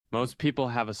Most people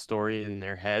have a story in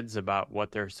their heads about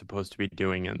what they're supposed to be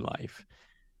doing in life.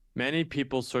 Many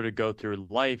people sort of go through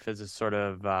life as a sort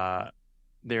of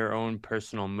their own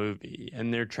personal movie,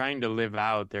 and they're trying to live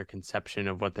out their conception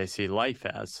of what they see life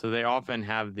as. So they often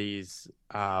have these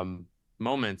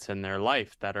moments in their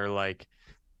life that are like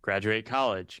graduate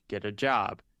college, get a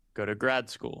job, go to grad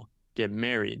school, get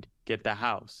married, get the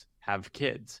house, have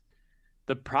kids.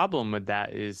 The problem with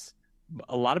that is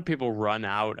a lot of people run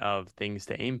out of things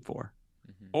to aim for,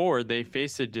 Mhm. or they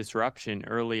face a disruption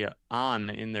early on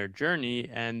in their journey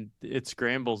and it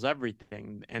scrambles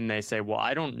everything. And they say, well,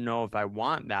 I don't know if I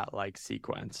want that like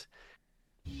sequence.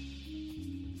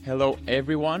 Hello,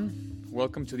 everyone.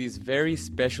 Welcome to this very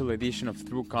special edition of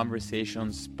Through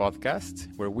Conversations podcast,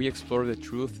 where we explore the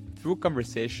truth through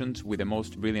conversations with the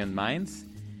most brilliant minds.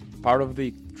 Part of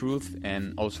the truth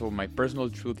and also my personal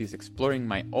truth is exploring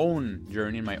my own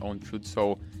journey, my own truth.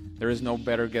 So there is no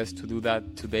better guest to do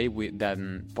that today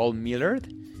than Paul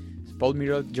Millard. Paul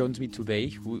Millard joins me today,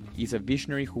 who is a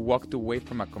visionary who walked away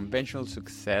from a conventional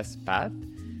success path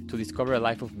to discover a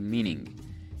life of meaning,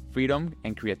 freedom,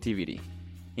 and creativity.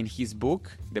 In his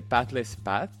book, The Pathless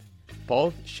Path,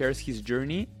 Paul shares his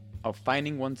journey of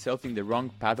finding oneself in the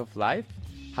wrong path of life,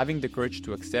 having the courage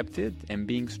to accept it, and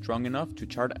being strong enough to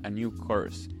chart a new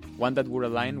course, one that would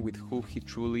align with who he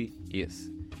truly is.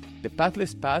 The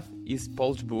Pathless Path is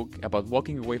Paul's book about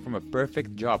walking away from a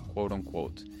perfect job, quote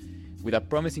unquote, with a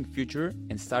promising future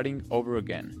and starting over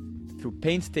again. Through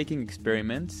painstaking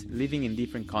experiments, living in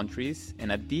different countries,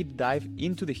 and a deep dive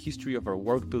into the history of our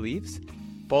work beliefs,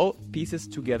 Paul pieces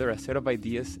together a set of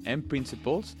ideas and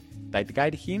principles that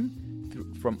guide him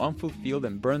from unfulfilled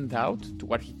and burned out to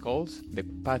what he calls the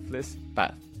pathless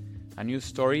path, a new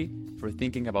story for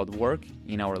thinking about work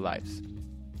in our lives.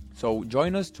 So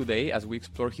join us today as we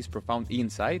explore his profound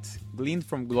insights gleaned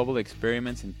from global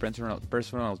experiments in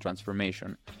personal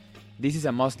transformation. This is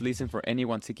a must listen for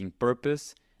anyone seeking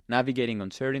purpose, navigating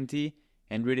uncertainty,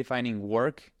 and redefining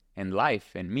work and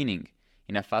life and meaning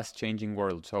in a fast-changing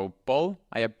world. So, Paul,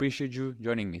 I appreciate you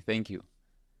joining me. Thank you.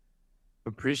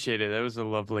 Appreciate it. That was a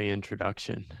lovely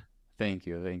introduction. Thank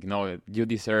you. Thank you. No, you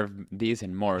deserve this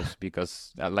and more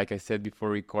because, like I said before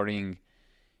recording,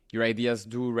 your ideas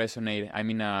do resonate. I'm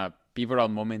in a pivotal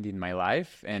moment in my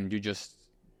life, and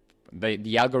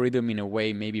the algorithm in a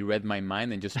way maybe read my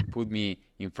mind and just put me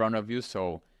in front of you.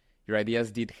 So, your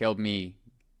ideas did help me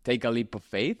take a leap of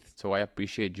faith. So, I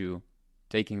appreciate you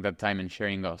taking that time and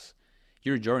sharing us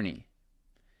your journey.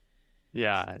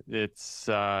 Yeah,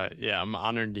 yeah, I'm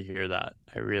honored to hear that.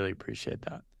 I really appreciate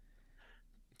that.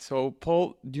 So,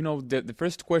 Paul, the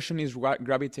first question is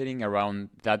gravitating around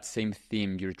that same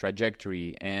theme, your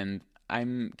trajectory. And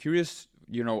I'm curious,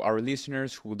 our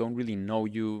listeners who don't really know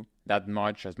you that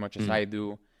much as Mm. I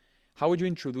do, how would you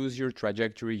introduce your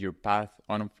trajectory, your path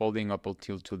unfolding up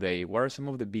until today? What are some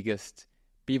of the biggest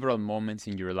pivotal moments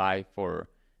in your life or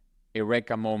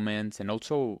eureka moments, and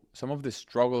also some of the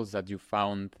struggles that you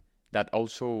found that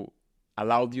also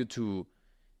allowed you to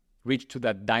reach to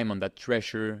that diamond, that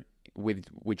treasure, with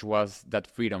which was that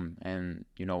freedom, and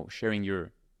sharing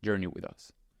your journey with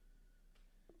us.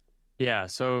 Yeah,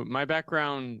 so my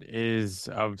background is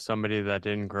of somebody that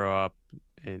didn't grow up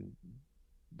in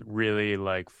really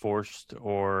like forced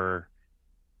or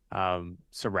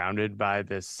surrounded by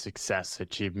this success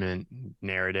achievement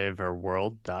narrative or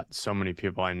world that so many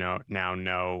people I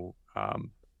know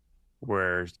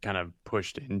were kind of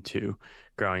pushed into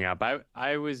growing up.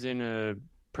 I was in a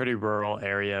pretty rural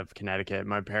area of Connecticut.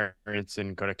 My parents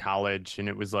didn't go to college, and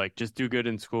it was like just do good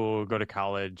in school, go to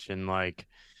college, and like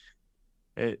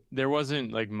there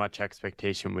wasn't like much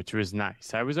expectation, which was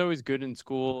nice. I was always good in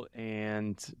school,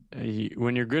 and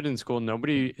when you're good in school,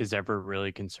 nobody is ever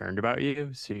really concerned about you,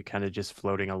 so you're kind of just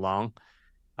floating along.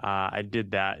 I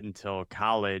did that until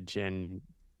college, and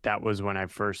that was when I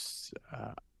first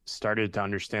started to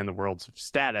understand the worlds of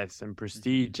status and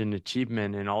prestige and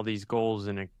achievement and all these goals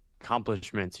and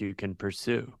accomplishments you can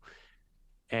pursue.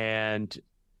 And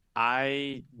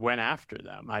I went after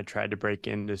them. I tried to break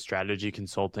into strategy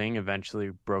consulting, eventually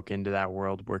broke into that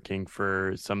world working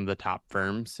for some of the top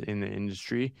firms in the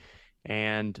industry.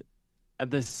 And at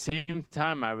the same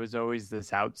time, I was always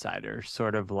this outsider,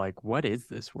 sort of like, what is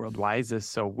this world? Why is this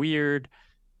so weird?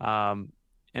 Um,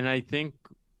 and I think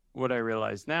what I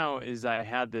realize now is I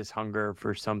had this hunger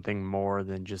for something more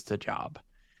than just a job.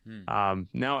 Hmm.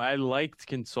 Now I liked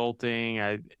consulting.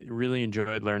 I really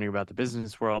enjoyed learning about the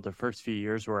business world. The first few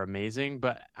years were amazing,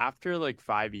 but after like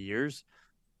 5 years,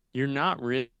 you're not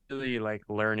really like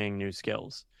learning new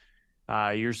skills.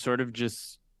 You're sort of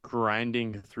just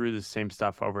grinding through the same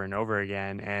stuff over and over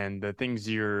again, and the things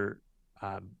you're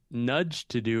nudged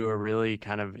to do or really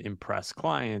kind of impress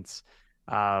clients,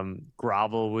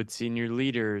 grovel with senior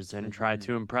leaders and try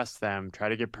to impress them, try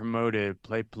to get promoted,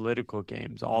 play political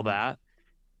games, all that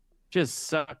just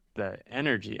sucked the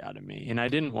energy out of me. And I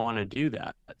didn't want to do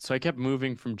that. So I kept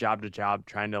moving from job to job,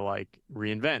 trying to like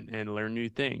reinvent and learn new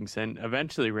things, and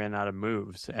eventually ran out of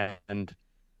moves. And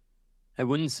I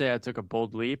wouldn't say I took a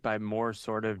bold leap. I more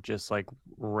sort of just like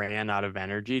ran out of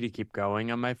energy to keep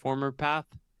going on my former path.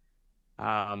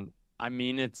 I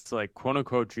mean, it's like quote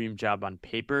unquote dream job on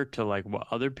paper to like what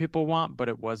other people want, but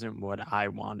it wasn't what I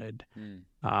wanted.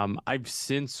 I've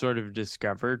since sort of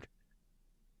discovered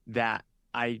that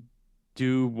I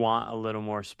do want a little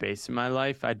more space in my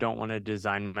life. I don't want to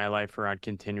design my life around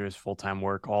continuous full-time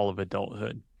work all of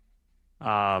adulthood,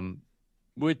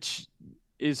 which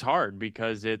is hard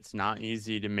because it's not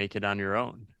easy to make it on your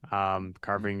own,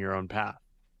 carving your own path.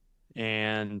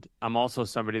 And I'm also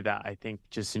somebody that I think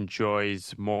just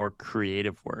enjoys more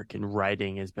creative work, and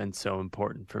writing has been so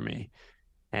important for me.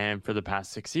 And for the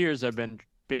past 6 years, I've been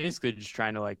basically just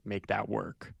trying to like make that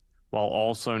work while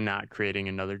also not creating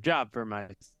another job for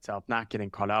myself, not getting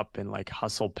caught up in like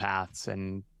hustle paths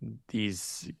and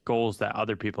these goals that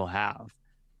other people have.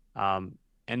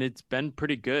 And it's been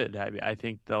pretty good. I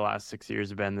think the last 6 years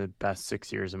have been the best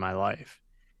 6 years of my life.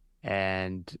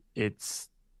 And it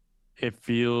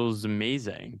feels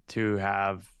amazing to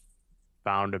have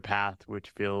found a path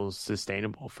which feels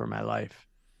sustainable for my life.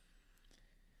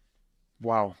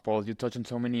 Wow, Paul, you touched on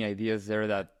so many ideas there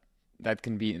that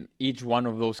can be, each one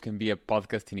of those can be a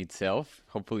podcast in itself.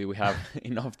 Hopefully we have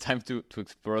enough time to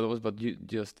explore those, but you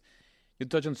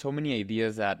touch on so many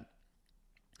ideas that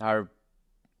are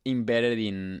embedded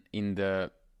in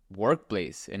the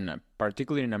workplace, and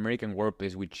particularly in American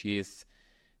workplace, which is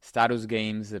status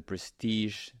games, the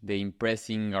prestige, the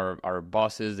impressing our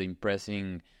bosses,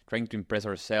 trying to impress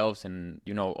ourselves, and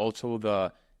also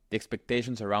the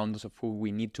expectations around us of who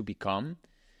we need to become.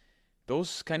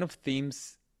 Those kind of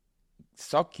themes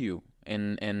suck you,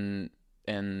 and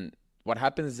what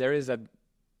happens there is that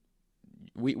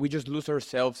we just lose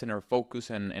ourselves and our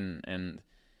focus, and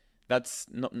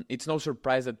it's no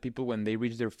surprise that people, when they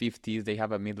reach their 50s, they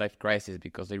have a midlife crisis,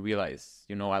 because they realize,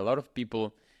 a lot of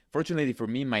people, fortunately for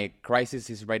me, my crisis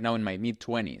is right now in my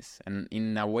mid-20s, and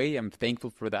in a way I'm thankful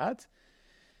for that.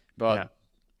 But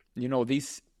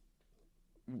this,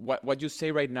 what you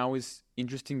say right now is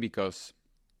interesting, because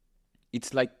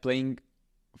it's like playing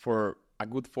for a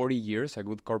good 40 years, a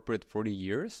good corporate 40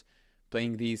 years,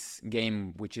 playing this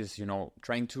game, which is,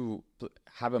 trying to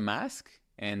have a mask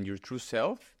and your true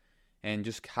self, and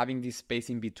just having this space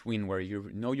in between where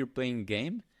you're playing a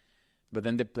game, but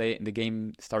then the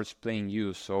game starts playing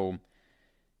you. So,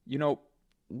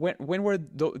 when were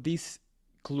these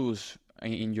clues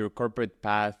in your corporate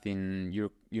path, in your,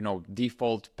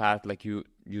 default path, like you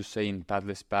say in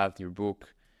Pathless Path, your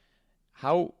book?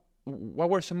 What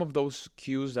were some of those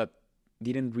cues that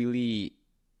didn't really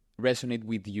resonate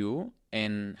with you,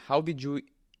 and how did you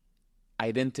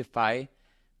identify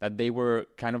that they were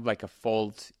kind of like a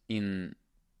fault in,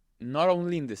 not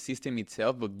only in the system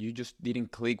itself, but you just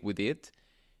didn't click with it?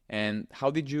 And how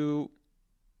did you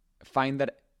find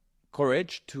that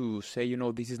courage to say,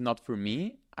 this is not for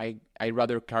me, I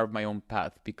rather carve my own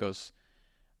path? Because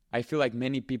I feel like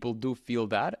many people do feel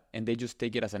that, and they just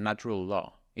take it as a natural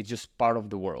law. It's just part of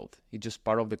the world. It's just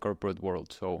part of the corporate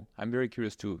world. So I'm very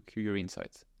curious to hear your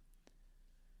insights.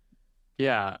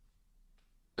 Yeah,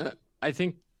 I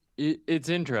think it's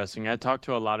interesting. I talk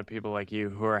to a lot of people like you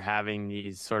who are having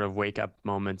these sort of wake up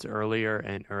moments earlier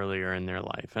and earlier in their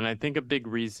life. And I think a big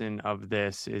reason of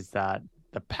this is that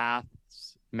the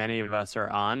paths many of us are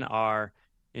on are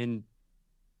in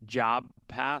job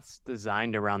paths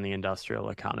designed around the industrial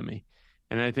economy.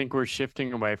 And I think we're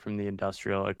shifting away from the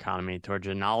industrial economy towards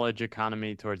a knowledge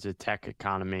economy, towards a tech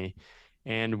economy,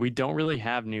 and we don't really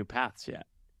have new paths yet.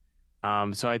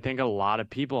 So I think a lot of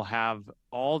people have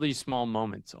all these small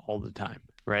moments all the time,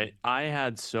 right? I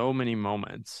had so many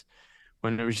moments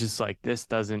when it was just like, this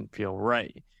doesn't feel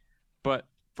right. But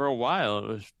for a while, it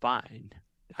was fine.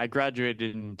 I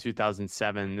graduated in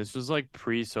 2007. This was like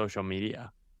pre-social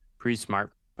media,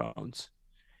 pre-smartphones.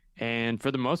 And for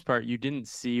the most part, you didn't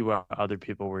see what other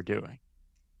people were doing,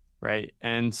 right?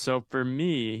 And so for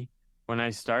me, when I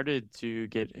started to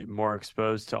get more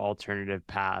exposed to alternative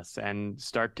paths and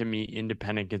start to meet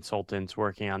independent consultants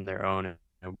working on their own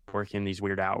and working these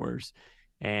weird hours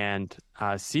and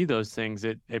see those things,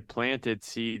 it planted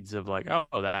seeds of like,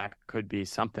 oh, that could be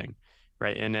something,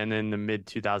 right? And then in the mid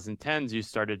 2010s, you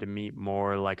started to meet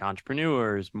more like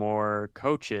entrepreneurs, more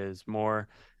coaches, more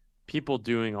people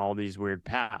doing all these weird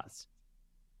paths.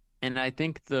 And I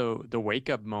think the wake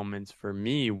up moments for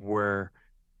me were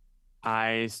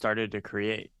I started to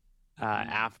create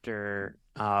after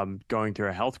going through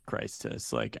a health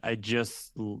crisis. Like I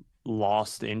just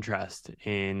lost interest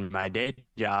in my day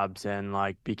jobs and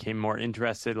like became more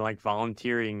interested in like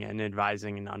volunteering and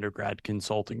advising an undergrad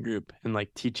consulting group and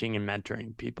like teaching and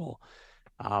mentoring people.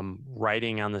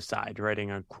 Writing on the side,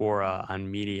 writing on Quora, on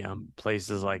Medium,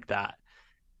 places like that.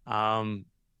 Um,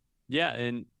 yeah,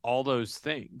 and all those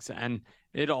things. And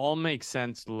it all makes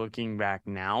sense looking back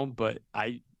now, but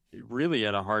I really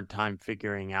had a hard time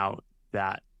figuring out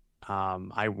that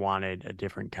I wanted a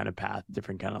different kind of path,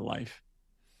 different kind of life.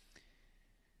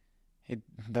 It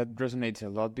that resonates a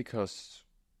lot because,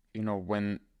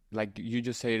 when like you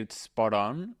just said, it's spot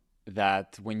on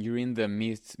that when you're in the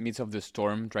midst of the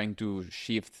storm, trying to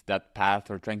shift that path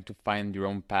or trying to find your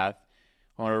own path,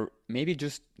 or maybe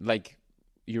just like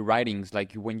your writings,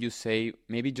 like when you say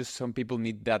maybe just some people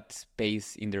need that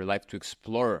space in their life to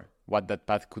explore what that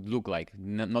path could look like,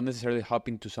 not necessarily hop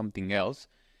into something else,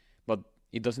 but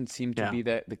it doesn't seem to Yeah. be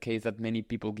the case that many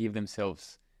people give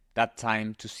themselves that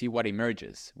time to see what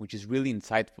emerges, which is really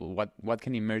insightful. What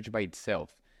can emerge by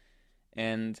itself?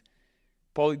 And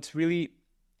Paul, it's really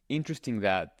interesting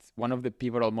that one of the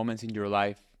pivotal moments in your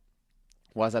life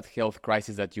was that health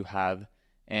crisis that you had,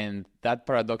 and that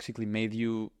paradoxically made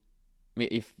you,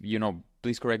 if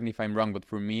please correct me if I'm wrong, but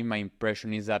for me, my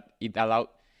impression is that it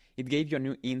gave you a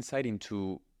new insight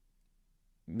into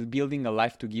building a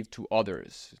life to give to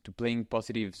others, to playing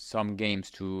positive sum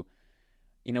games, to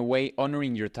in a way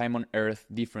honoring your time on earth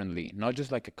differently, not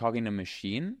just like a cog in a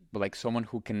machine, but like someone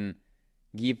who can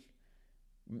give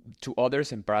to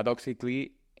others, and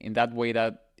paradoxically in that way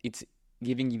that it's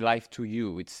giving life to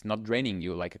you, it's not draining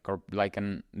you like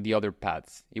the other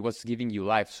paths. It was giving you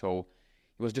life, so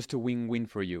it was just a win-win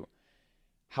for you.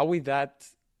 how with that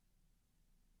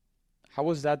how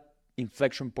was that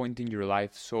inflection point in your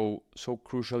life so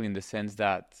crucial, in the sense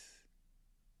that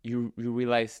you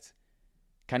realized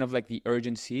kind of like the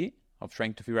urgency of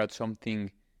trying to figure out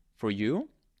something for you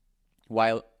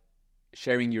while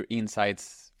sharing your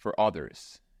insights for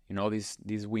others,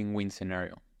 this win-win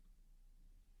scenario?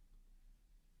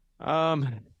 Um,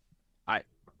 I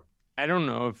I don't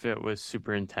know if it was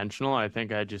super intentional. I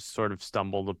think I just sort of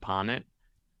stumbled upon it.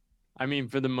 I mean,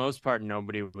 for the most part,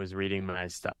 nobody was reading my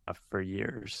stuff for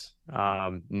years.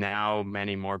 Now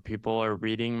many more people are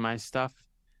reading my stuff,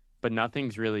 but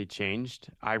nothing's really changed.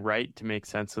 I write to make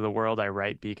sense of the world. I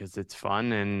write because it's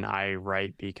fun, and I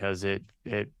write because it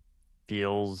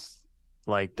feels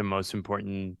like the most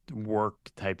important work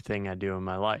type thing I do in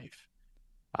my life.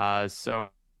 So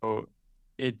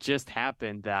it just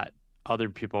happened that other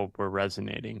people were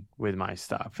resonating with my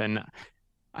stuff. And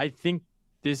I think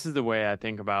this is the way I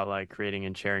think about like creating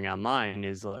and sharing online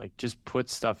is like just put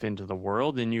stuff into the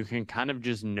world and you can kind of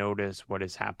just notice what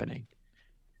is happening.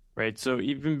 Right. So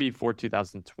even before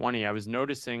 2020, I was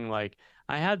noticing like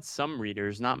I had some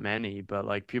readers, not many, but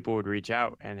like people would reach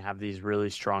out and have these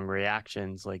really strong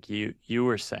reactions, like you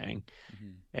were saying.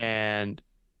 Hmm. And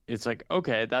it's like,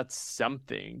 okay, that's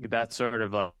something. That's sort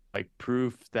of a like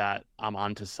proof that I'm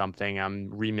onto something. I'm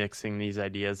remixing these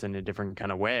ideas in a different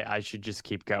kind of way. I should just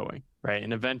keep going, right?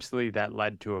 And eventually that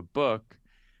led to a book.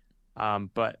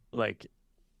 But like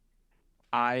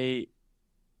I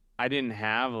I didn't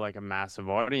have like a massive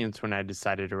audience when I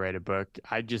decided to write a book.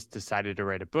 I just decided to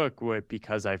write a book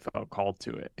because I felt called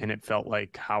to it and it felt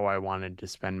like how I wanted to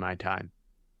spend my time.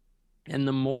 And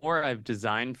the more I've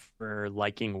designed for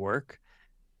liking work,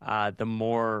 the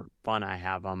more fun I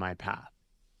have on my path.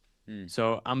 Mm.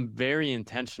 So I'm very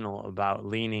intentional about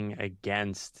leaning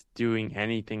against doing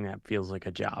anything that feels like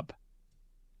a job.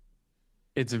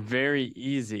 It's very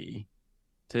easy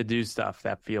to do stuff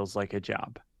that feels like a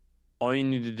job. All you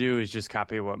need to do is just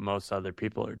copy what most other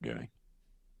people are doing,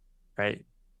 right?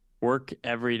 Work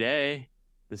every day,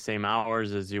 the same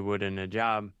hours as you would in a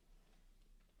job.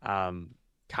 Um,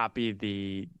 Copy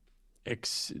the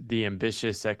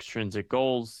ambitious extrinsic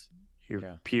goals your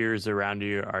Yeah. peers around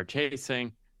you are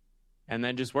chasing, and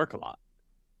then just work a lot.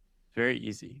 It's very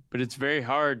easy, but it's very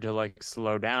hard to like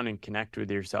slow down and connect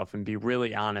with yourself and be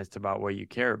really honest about what you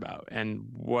care about. And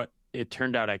what it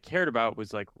turned out I cared about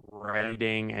was like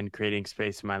writing and creating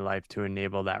space in my life to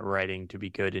enable that writing to be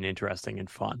good and interesting and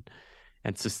fun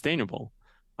and sustainable.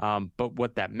 But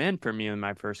what that meant for me in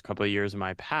my first couple of years of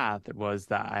my path was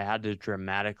that I had to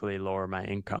dramatically lower my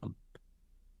income.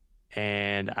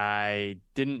 And I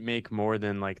didn't make more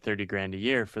than like 30 grand a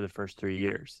year for the first 3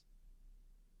 years.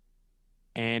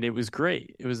 And it was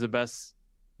great. It was the best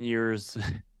years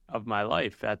of my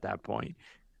life at that point.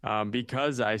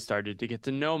 because I started to get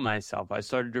to know myself. I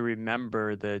started to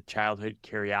remember the childhood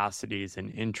curiosities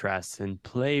and interests, and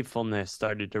playfulness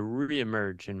started to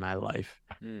reemerge in my life.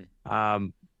 Mm.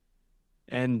 Um,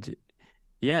 and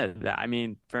yeah, I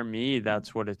mean, for me,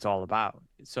 that's what it's all about.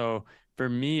 So for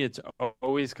me, it's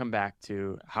always come back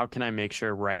to how can I make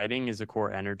sure writing is a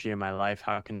core energy in my life?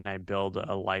 How can I build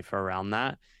a life around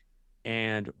that?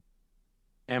 And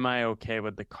am I okay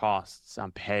with the costs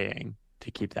I'm paying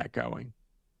to keep that going?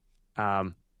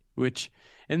 Um, which,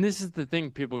 and this is the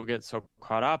thing people get so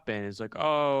caught up in is like,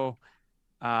 oh,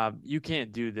 you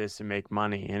can't do this and make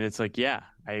money. And it's like, yeah,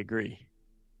 I agree.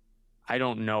 I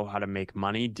don't know how to make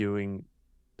money doing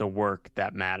the work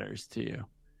that matters to you.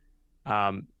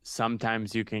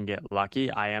 Sometimes you can get lucky.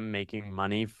 I am making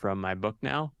money from my book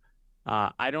now.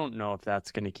 I don't know if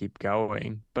that's going to keep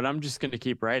going, but I'm just going to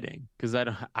keep writing because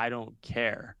I don't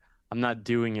care. I'm not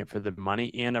doing it for the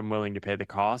money, and I'm willing to pay the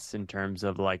costs in terms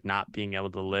of like not being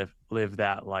able to live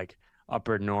that like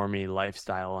upper normie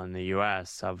lifestyle in the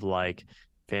US of like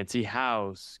fancy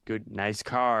house, good nice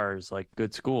cars, like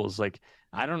good schools. Like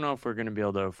I don't know if we're going to be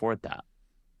able to afford that.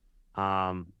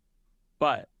 Um,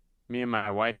 but me and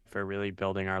my wife are really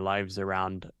building our lives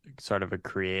around sort of a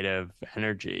creative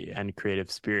energy and creative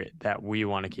spirit that we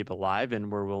want to keep alive and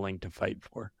we're willing to fight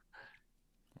for.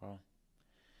 Wow.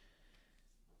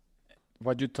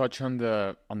 What you touch on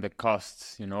the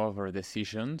costs, of our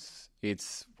decisions,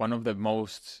 it's one of the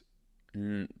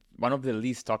one of the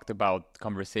least talked about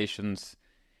conversations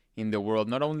in the world,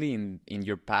 not only in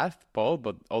your path, Paul,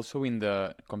 but also in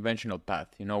the conventional path.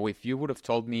 If you would have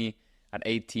told me at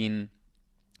 18,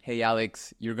 hey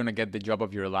Alex, you're gonna get the job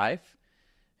of your life,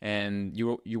 and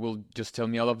you will just tell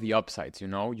me all of the upsides.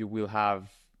 You will have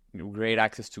great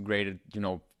access to great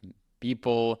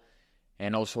people,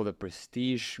 and also the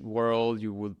prestige world.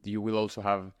 You will also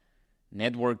have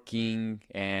networking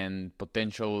and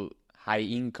potential high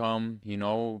income,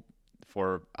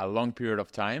 for a long period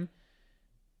of time.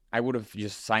 I would have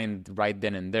just signed right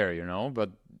then and there. But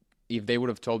if they would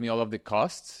have told me all of the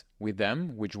costs with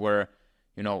them, which were,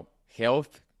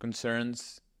 health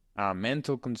concerns,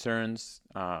 mental concerns,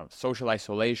 social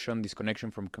isolation, disconnection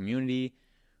from community,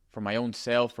 from my own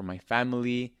self, from my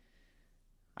family,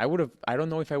 I don't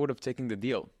know if I would have taken the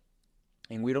deal.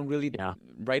 And we don't really, Yeah.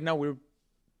 right now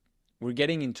we're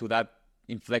getting into that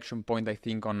inflection point, I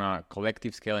think, on a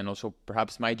collective scale, and also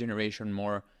perhaps my generation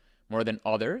more than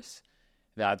others,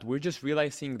 that we're just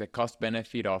realizing the cost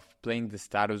benefit of playing the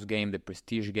status game, the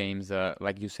prestige games,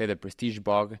 like you say, the prestige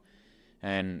bug,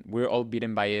 and we're all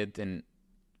beaten by it, and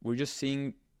we're just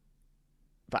seeing,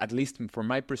 at least from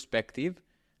my perspective,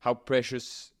 how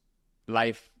precious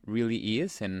life really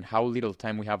is and how little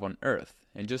time we have on earth,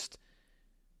 and just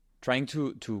trying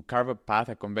to carve a path,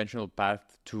 a conventional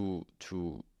path, to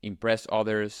impress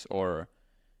others, or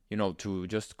to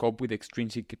just cope with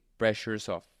extrinsic pressures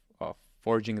of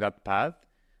forging that path.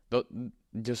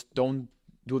 Just don't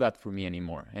do that for me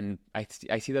anymore. And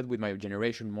I see that with my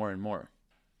generation more and more.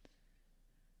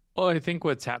 Well, I think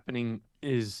what's happening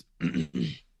is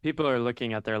people are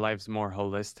looking at their lives more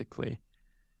holistically.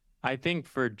 I think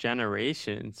for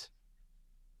generations,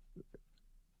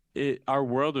 our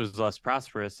world was less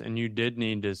prosperous, and you did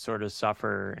need to sort of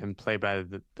suffer and play by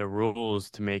the rules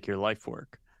to make your life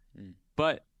work. Mm.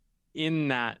 But in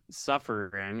that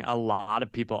suffering, a lot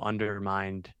of people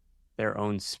undermined their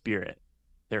own spirit,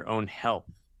 their own health,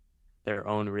 their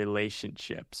own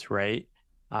relationships, right?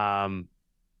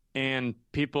 And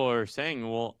people are saying,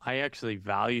 well, I actually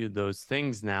value those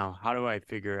things now. How do I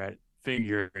figure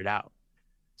it out?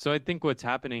 So I think what's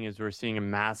happening is we're seeing a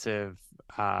massive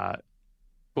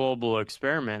global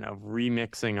experiment of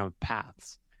remixing of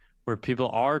paths where people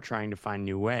are trying to find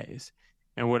new ways.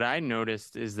 And what I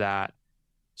noticed is that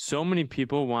so many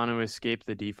people want to escape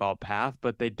the default path,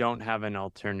 but they don't have an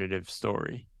alternative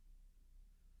story.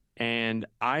 And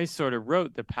I sort of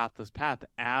wrote The Pathless Path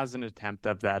as an attempt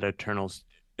of that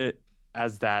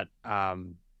as that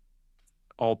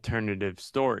alternative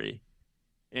story.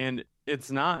 And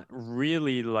it's not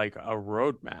really like a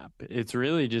roadmap. It's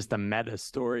really just a meta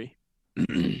story.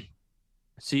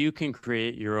 So you can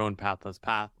create your own pathless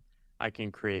path. I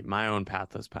can create my own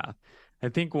pathless path. I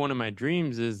think one of my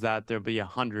dreams is that there'll be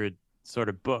 100 sort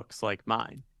of books like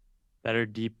mine that are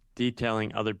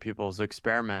detailing other people's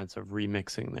experiments of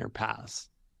remixing their paths.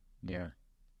 Yeah,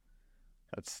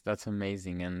 that's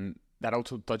amazing, and that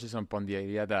also touches upon the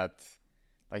idea that,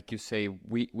 like you say,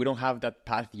 we don't have that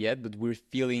path yet, but we're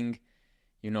feeling,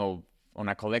 on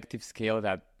a collective scale,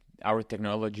 that our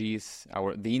technologies,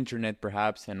 the internet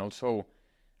perhaps, and also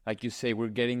like you say, we're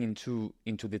getting into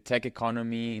the tech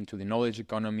economy, into the knowledge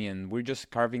economy, and we're just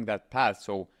carving that path.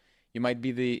 So you might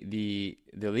be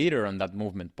the leader on that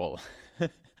movement, Paul.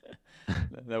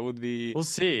 That would be, We'll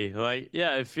see. Like,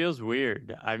 yeah, it feels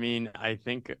weird. I mean, I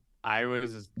think I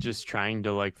was just trying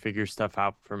to like figure stuff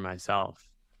out for myself.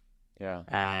 yeah,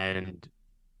 And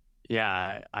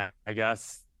yeah, I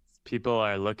guess people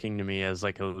are looking to me as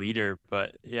like a leader,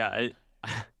 but yeah,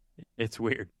 it's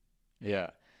weird.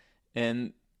 yeah.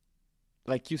 And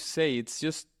like you say, it's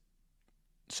just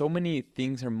so many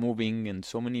things are moving and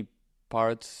so many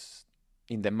parts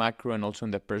in the macro and also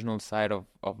in the personal side of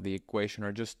the equation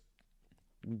are just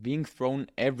being thrown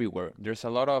everywhere. There's a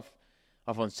lot of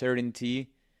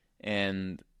uncertainty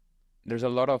and there's a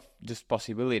lot of just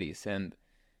possibilities. And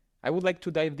I would like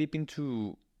to dive deep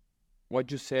into what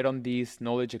you said on this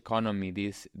knowledge economy,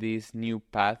 this new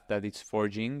path that it's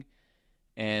forging,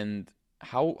 and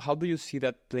how do you see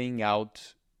that playing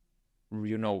out,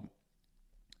 you know,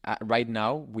 right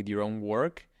now with your own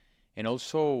work, and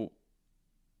also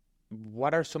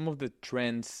what are some of the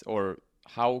trends or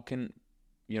how can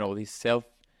these self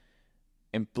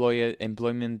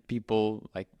employment people,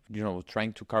 like,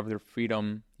 trying to carve their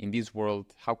freedom in this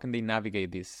world, how can they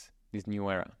navigate this new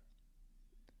era?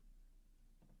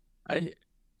 I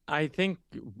I think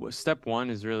step one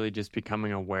is really just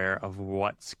becoming aware of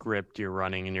what script you're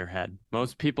running in your head.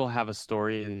 Most people have a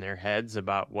story in their heads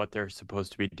about what they're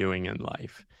supposed to be doing in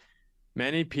life.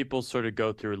 Many people sort of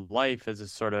go through life as a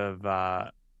sort of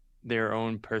their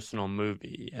own personal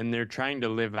movie, and they're trying to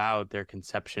live out their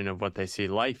conception of what they see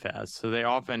life as. So they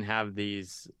often have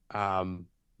these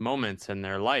moments in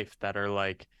their life that are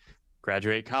like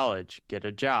graduate college, get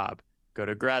a job, go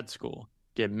to grad school,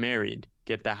 get married,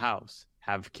 get the house,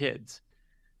 have kids.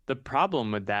 The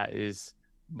problem with that is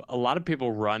a lot of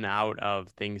people run out of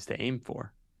things to aim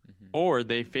for, Hmm. or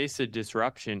they face a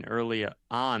disruption early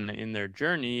on in their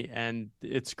journey and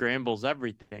it scrambles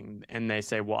everything. And they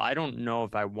say, well, I don't know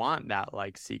if I want that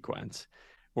like sequence,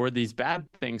 or these bad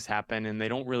things happen and they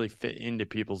don't really fit into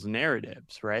people's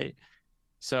narratives, right?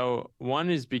 So one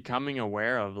is becoming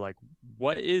aware of like,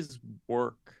 what is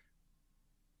work?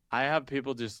 I have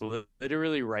people just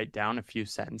literally write down a few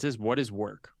sentences. What is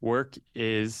work? Work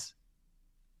is,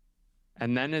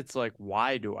 and then it's like,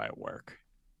 why do I work?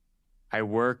 I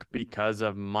work because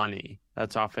of money.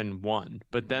 That's often one.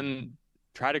 But then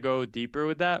try to go deeper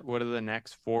with that. What are the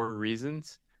next four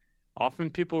reasons? Often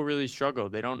people really struggle.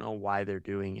 They don't know why they're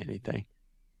doing anything.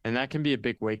 And that can be a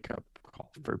big wake up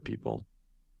call for people.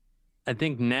 I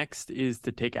think next is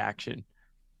to take action.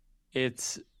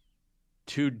 It's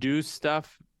to do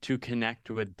stuff to connect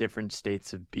with different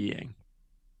states of being,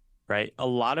 right? A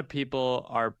lot of people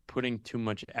are putting too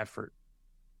much effort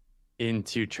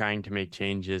into trying to make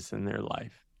changes in their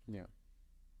life. Yeah.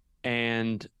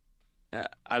 And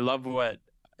I love what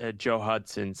Joe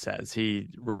Hudson says. He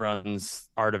runs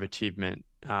Art of Achievement,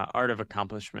 Art of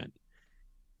Accomplishment.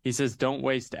 He says, don't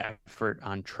waste effort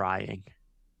on trying,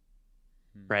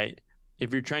 Hmm. right?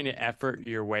 If you're trying to effort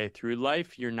your way through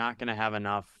life, you're not going to have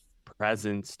enough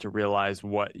presence to realize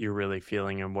what you're really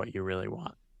feeling and what you really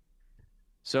want.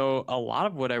 So a lot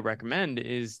of what I recommend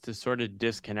is to sort of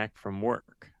disconnect from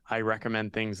work. I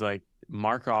recommend things like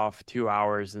mark off 2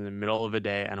 hours in the middle of a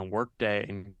day and a work day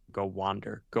and go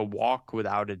wander, go walk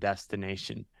without a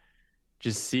destination.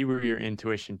 Just see where your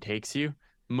intuition takes you.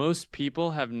 Most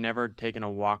people have never taken a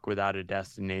walk without a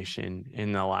destination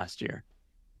in the last year.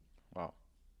 Wow.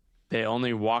 They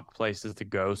only walk places to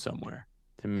go somewhere,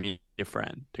 to meet a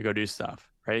friend, to go do stuff,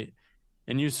 right?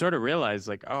 And you sort of realize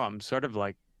like, oh, I'm sort of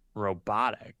like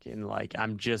robotic and like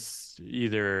I'm just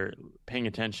either paying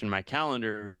attention to my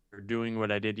calendar or doing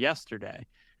what I did yesterday.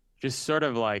 Just sort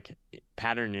of like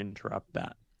pattern interrupt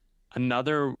that.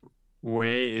 Another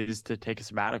way is to take a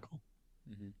sabbatical.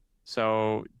 Hmm.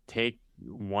 So take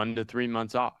 1 to 3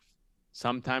 months off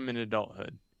sometime in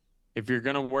adulthood. If you're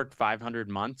going to work 500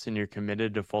 months and you're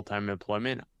committed to full-time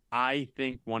employment, I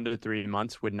think 1 to 3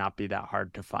 months would not be that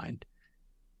hard to find.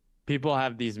 People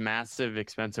have these massive,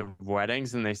 expensive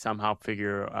weddings and they somehow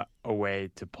figure a way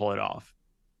to pull it off,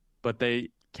 but they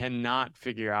cannot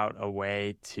figure out a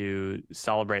way to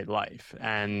celebrate life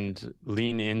and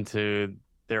lean into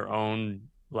their own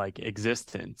like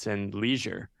existence and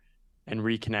leisure and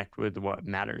reconnect with what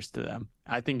matters to them.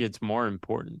 I think it's more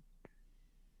important.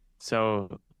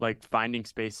 So, like finding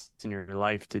space in your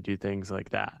life to do things like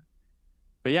that.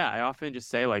 But yeah, I often just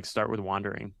say, like, start with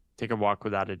wandering, take a walk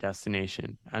without a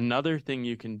destination. Another thing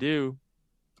you can do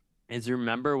is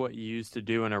remember what you used to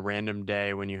do in a random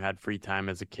day when you had free time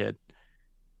as a kid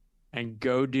and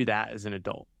go do that as an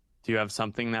adult. Do you have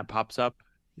something that pops up?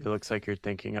 It looks like you're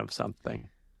thinking of something.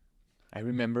 I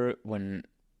remember when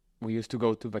we used to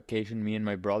go to vacation, me and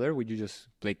my brother, we would just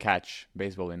play catch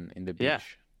baseball in the Yeah.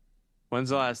 beach. When's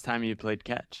the last time you played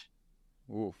catch?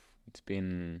 Oof, it's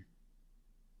been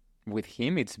with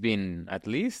him, it's been at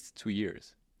least 2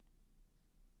 years.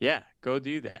 Yeah, go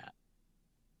do that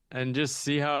and just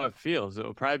see how it feels.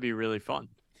 It'll probably be really fun.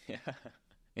 Yeah,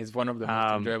 it's one of the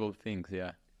most Um, enjoyable things.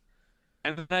 Yeah.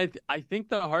 and I think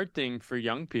the hard thing for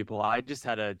young people, I just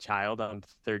had a child. I'm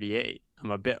 38.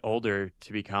 I'm a bit older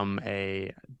to become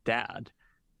a dad.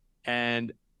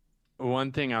 And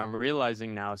one thing I'm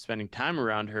realizing now, spending time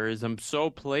around her, is I'm so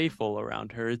playful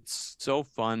around her. It's so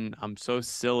fun. I'm so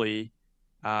silly.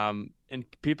 And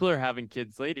people are having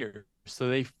kids later, so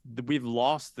we've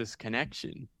lost this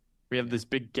connection. We have Yeah. this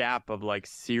big gap of like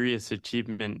serious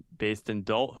achievement based in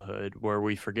adulthood where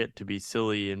we forget to be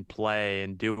silly and play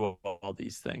and do all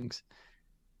these things.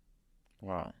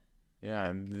 Wow. Yeah,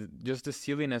 and just the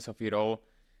silliness of it all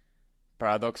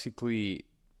paradoxically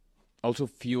also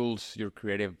fuels your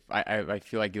creative. I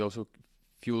feel like it also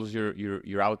fuels your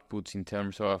outputs in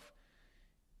terms of,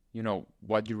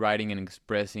 what you're writing and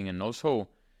expressing, and also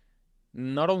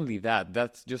not only that,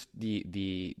 that's just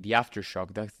the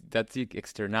aftershock. That's the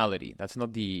externality. That's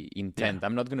not the Yeah. intent.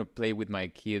 I'm not gonna play with my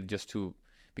kid just to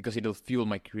because it'll fuel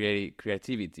my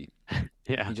creativity.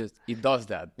 Yeah. It does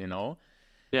that.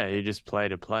 Yeah, you just play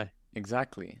to play.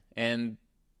 Exactly. And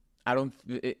I don't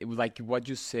like what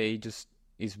you say just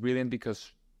is brilliant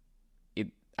because it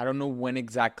I don't know when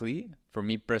exactly for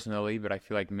me personally, but I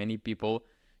feel like many people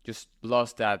just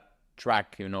lost that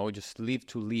track, just live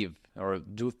to live or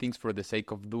do things for the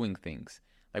sake of doing things.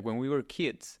 Like when we were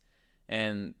kids,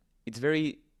 and it's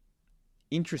very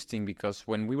interesting because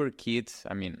when we were kids,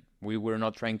 I mean, we were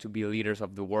not trying to be leaders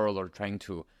of the world or trying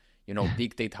to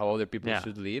dictate how other people Yeah.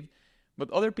 should live. But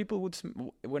other people would,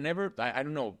 whenever I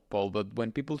don't know, Paul, but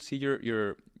when people see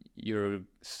your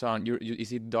son,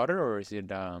 is it daughter or is it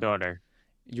Daughter.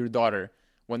 your daughter?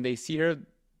 When they see her,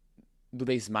 do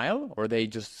they smile or they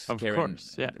just Of scare and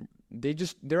course. Yeah.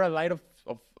 they're a light of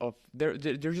they're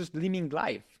just living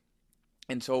life.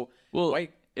 And so Well, why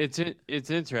it's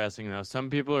interesting though. Some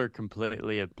people are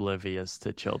completely oblivious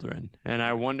to children, and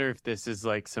I wonder if this is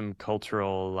like some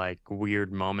cultural like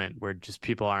weird moment where just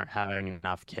people aren't having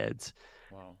enough kids.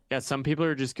 wow. Yeah, some people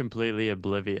are just completely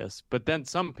oblivious, but then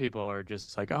some people are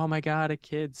just like, "Oh my God, a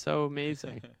kid, so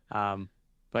amazing." Um,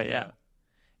 but Yeah. yeah,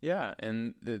 Yeah,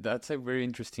 and that's a very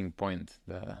interesting point,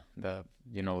 the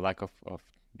lack of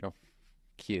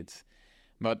kids.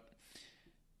 But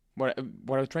what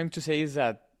I'm trying to say is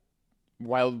that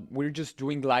while we're just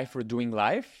doing life for doing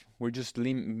life,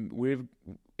 we're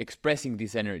expressing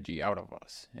this energy out of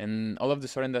us, and all of the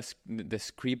sudden the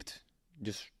script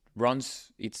just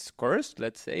runs its course,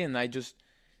 let's say, and I just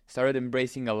started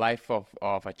embracing a life of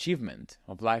achievement,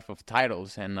 of life of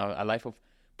titles, and a life of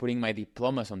putting my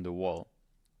diplomas on the wall.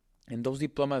 And those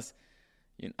diplomas,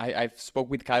 I've spoke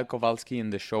with Kyle Kowalski in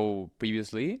the show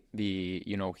previously.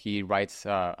 He writes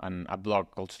a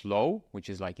blog called Slow, which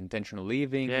is like intentional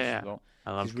living. yeah, yeah. Slow.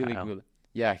 I He's love really Kyle. good.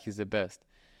 Yeah, he's the best.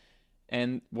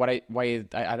 And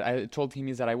I told him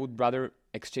is that I would rather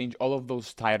exchange all of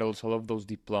those titles, all of those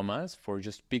diplomas for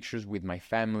just pictures with my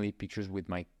family, pictures with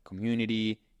my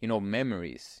community,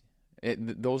 memories.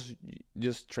 Those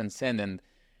just transcend. And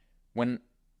when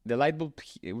the light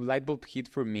bulb hit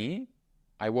for me,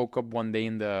 I woke up one day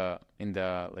in the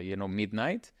like,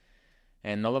 midnight,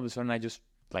 and all of a sudden I just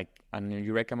like an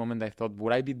eureka moment. I thought,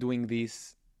 would I be doing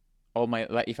this all my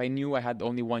like if I knew I had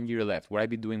only 1 year left? Would I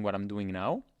be doing what I'm doing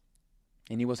now?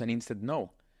 And it was an instant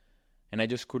no, and I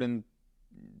just couldn't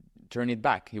turn it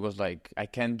back. He was like, I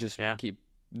can't just Yeah, keep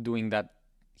doing that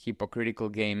hypocritical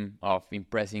game of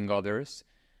impressing others.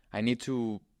 I need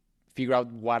to figure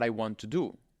out what I want to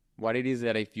do. What it is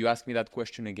that if you ask me that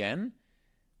question again,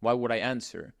 what would I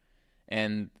answer?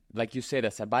 And like you said,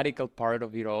 a sabbatical part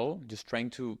of it all, just trying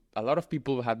to. A lot of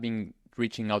people have been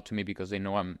reaching out to me because they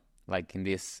know I'm like in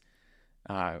this,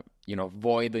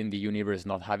 void in the universe,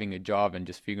 not having a job and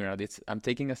just figuring out it's. I'm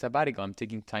taking a sabbatical. I'm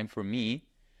taking time for me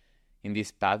in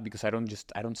this path because I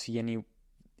don't see any.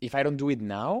 If I don't do it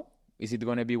now, is it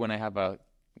going to be when I have a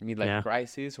midlife yeah.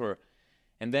 crisis or?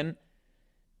 And then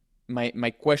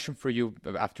my question for you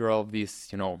after all of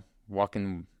this,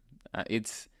 walking,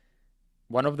 it's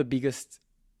one of the biggest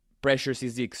pressures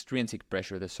is the extrinsic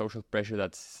pressure, the social pressure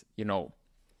that's,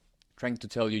 trying to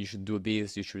tell you should do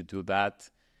this, you should do that.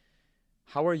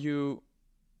 How are you,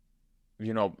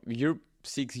 you're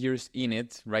 6 years in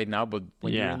it right now, but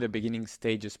when you're in Yeah. the beginning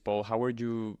stages, Paul, how are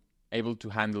you able to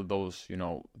handle those,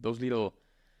 those little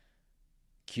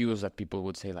cues that people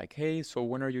would say like, hey, so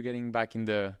when are you getting back in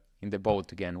the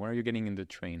boat again? When are you getting in the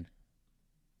train?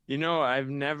 I've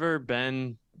never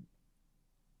been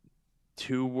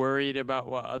too worried about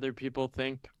what other people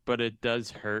think, but it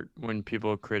does hurt when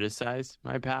people criticize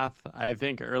my path. I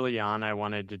think early on I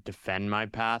wanted to defend my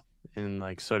path and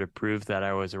like sort of prove that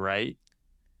I was right.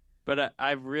 But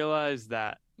I've realized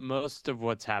that most of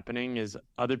what's happening is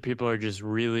other people are just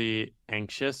really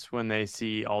anxious when they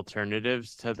see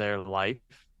alternatives to their life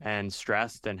and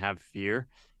stressed and have fear.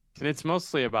 And it's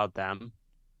mostly about them,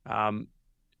 um,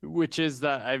 which is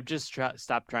that I've just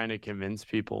stopped trying to convince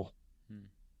people.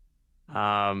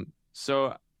 Hmm.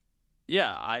 So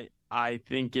yeah, I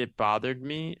think it bothered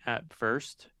me at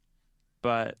first,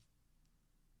 but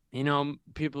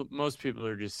most people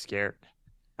are just scared.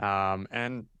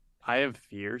 And I have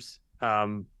fears.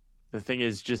 The thing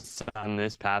is, just on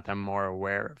this path, I'm more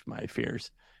aware of my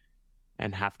fears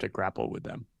and have to grapple with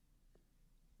them.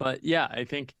 But yeah, I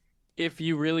think if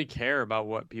you really care about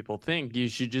what people think, you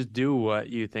should just do what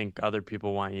you think other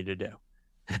people want you to do.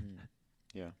 Hmm.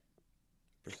 Yeah,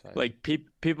 precisely. Like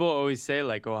people always say,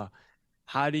 like, "Oh,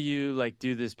 how do you like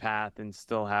do this path and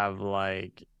still have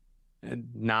like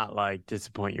not like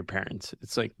disappoint your parents?"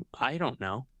 It's like, I don't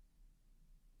know.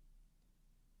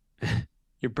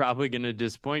 You're probably going to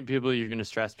disappoint people. You're going to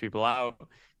stress people out.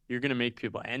 You're going to make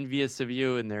people envious of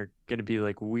you, and they're going to be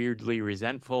like weirdly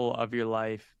resentful of your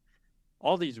life.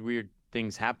 All these weird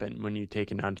things happen when you take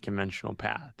an unconventional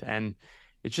path, and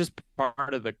it's just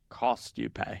part of the cost you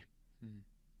pay. Hmm.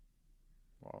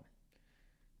 Wow.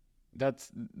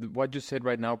 That's what you said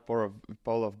right now,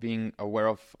 Paul, of being aware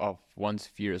of one's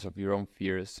fears, of your own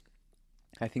fears.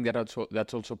 I think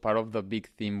that's also part of the big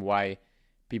theme why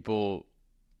people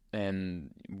and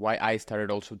why I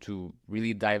started also to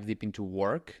really dive deep into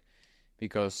work,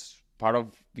 because part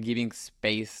of giving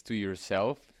space to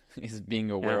yourself is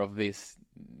being aware Yeah. of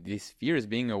these fears,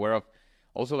 being aware of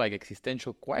also like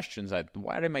existential questions like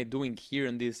what am I doing here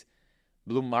in this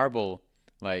blue marble?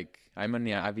 Like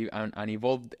an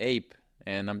evolved ape,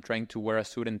 and I'm trying to wear a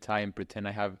suit and tie and pretend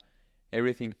I have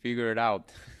everything figured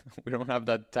out. We don't have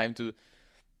that time to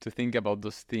think about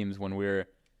those themes when we're,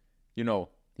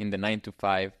 in the 9 to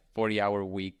 5, 40-hour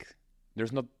week.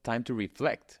 There's no time to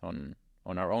reflect on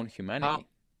our own humanity.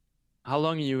 How how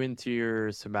long are you into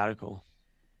your sabbatical?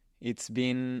 It's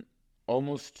been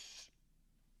almost,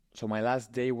 so my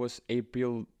last day was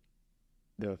the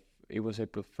it was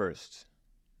April 1st.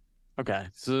 Okay,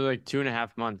 so like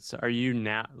 2.5 months. Are you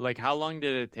now like how long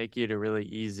did it take you to really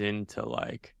ease into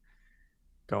like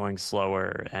going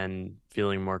slower and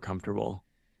feeling more comfortable?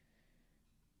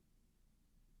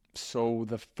 So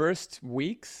the first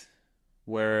weeks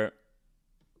were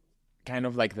kind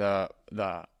of like the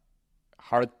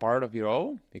hard part of it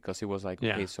all, because it was like,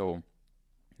 okay, Yeah. so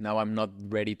now I'm not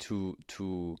ready to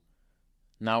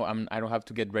now I don't have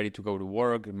to get ready to go to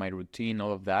work, my routine,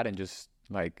 all of that, and just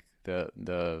like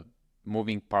the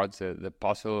moving parts, the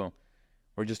puzzle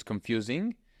were just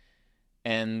confusing.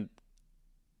 And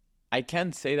I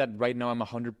can't say that right now I'm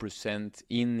 100%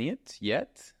 in it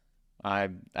yet. I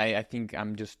think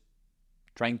I'm just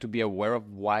trying to be aware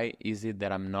of why is it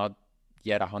that I'm not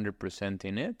yet 100%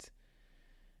 in it.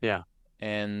 Yeah.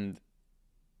 And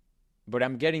but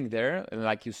I'm getting there. And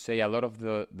like you say, a lot of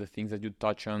the things that you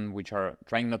touch on, which are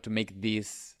trying not to make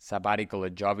this sabbatical a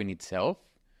job in itself,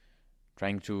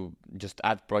 trying to just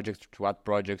add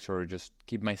projects or just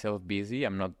keep myself busy.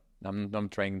 I'm not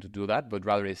trying to do that, but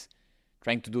rather is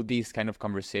trying to do these kind of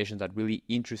conversations that really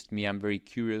interest me. I'm very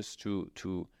curious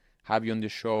to have you on the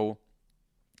show,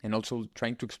 and also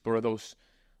trying to explore those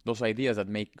ideas that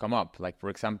may come up. Like, for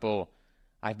example,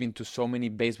 I've been to so many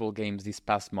baseball games this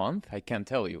past month, I can't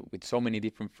tell you, with so many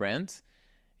different friends,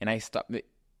 and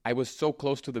I was so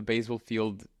close to the baseball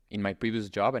field in my previous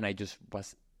job, and I just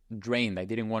was drained. I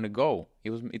didn't want to go.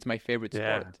 It's my favorite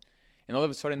Yeah. sport. And all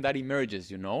of a sudden that emerges,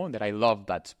 that I love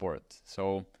that sport.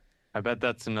 So, I bet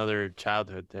that's another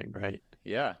childhood thing, right?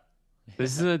 yeah.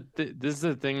 This is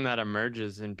a thing that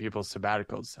emerges in people's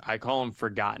sabbaticals. I call them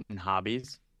forgotten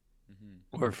hobbies Mhm.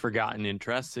 or forgotten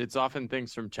interests. It's often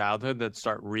things from childhood that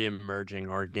start re-emerging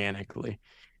organically.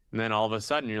 And then all of a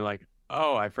sudden you're like,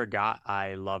 "Oh, I forgot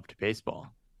I loved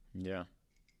baseball." Yeah.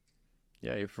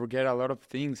 Yeah, you forget a lot of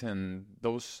things, and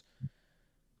those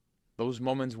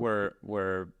moments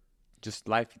where just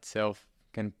life itself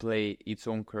can play its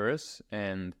own curse,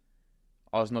 and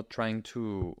us not trying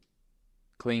to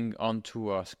cling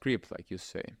onto a script, like you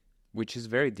say, which is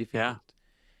very Yeah. difficult.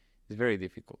 It's very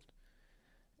difficult.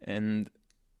 And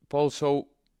Paul, so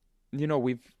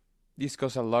we've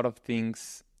discussed a lot of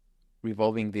things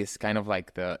revolving this kind of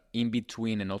like the in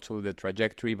between and also the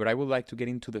trajectory, but I would like to get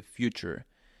into the future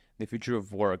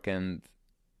of work, and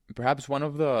perhaps one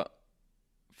of the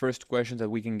first questions that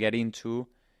we can get into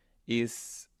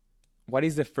is, what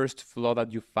is the first flaw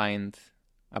that you find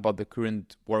about the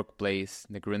current workplace,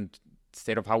 the current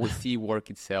state of how we see work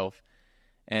itself,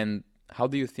 and how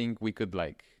do you think we could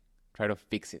like try to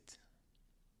fix it?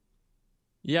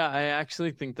 Yeah, I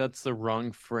actually think that's the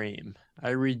wrong frame. I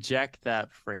reject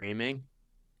that framing.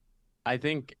 I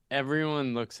think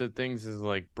everyone looks at things as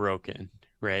like broken,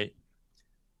 right?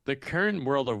 The current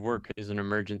world of work is an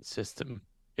emergent system.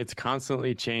 It's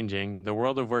constantly changing. The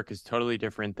world of work is totally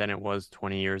different than it was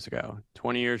 20 years ago.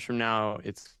 20 years from now,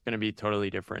 it's going to be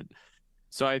totally different.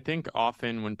 So I think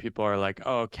often when people are like,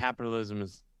 oh, capitalism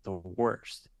is the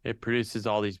worst, it produces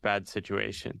all these bad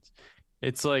situations.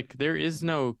 It's like there is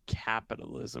no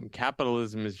capitalism.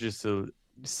 Capitalism is just a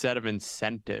set of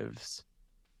incentives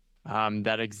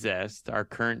that exist, our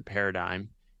current paradigm,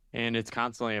 and it's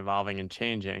constantly evolving and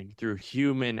changing through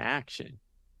human action,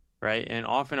 right? And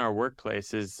often our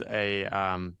workplace is a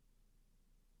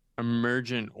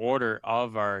emergent order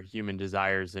of our human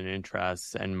desires and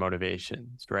interests and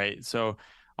motivations, right? So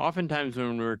oftentimes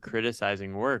when we're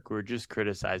criticizing work, we're just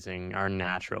criticizing our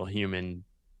natural human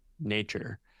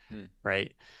nature,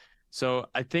 right? So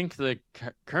I think the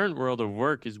current world of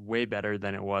work is way better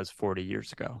than it was 40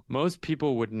 years ago. Most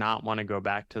people would not want to go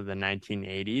back to the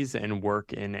 1980s and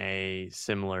work in a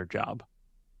similar job.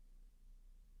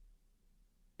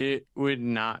 It would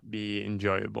not be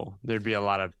enjoyable. There'd be a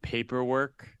lot of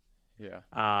paperwork.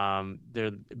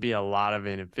 There'd be a lot of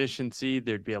inefficiency.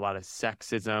 There'd be a lot of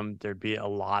sexism. There'd be a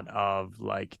lot of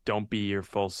like, don't be your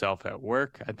full self at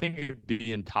work. I think it'd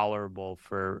be intolerable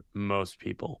for most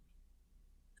people.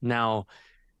 Now,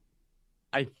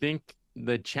 I think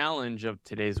the challenge of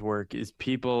today's work is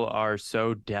people are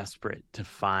so desperate to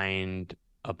find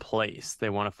a place. They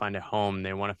want to find a home.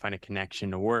 They want to find a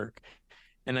connection to work.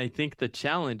 And I think the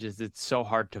challenge is it's so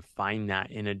hard to find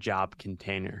that in a job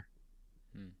container.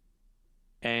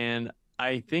 And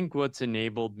I think what's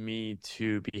enabled me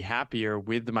to be happier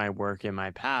with my work and my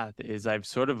path is I've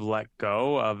sort of let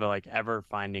go of like ever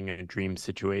finding a dream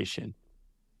situation.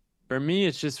 For me,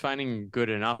 it's just finding a good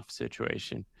enough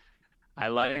situation. I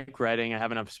like writing. I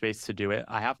have enough space to do it.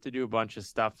 I have to do a bunch of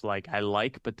stuff like I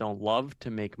like but don't love to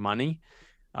make money.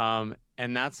 And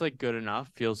that's like good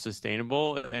enough, feels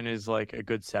sustainable, and is like a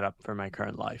good setup for my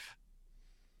current life.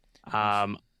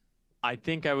 I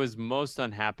think I was most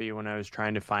unhappy when I was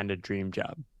trying to find a dream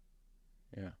job.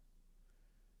 Yeah.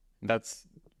 That's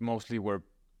mostly where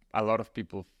a lot of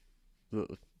people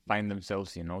find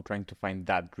themselves, trying to find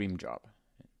that dream job.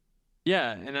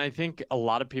 Yeah, and I think a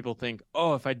lot of people think,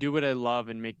 oh, if I do what I love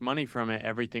and make money from it,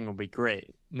 everything will be great.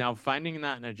 Now, finding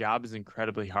that in a job is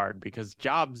incredibly hard because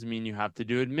jobs mean you have to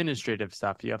do administrative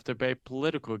stuff. You have to play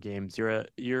political games.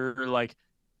 You're like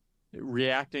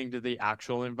reacting to the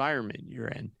actual environment you're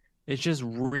in. It's just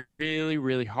really,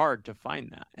 really hard to find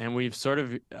that. And we've sort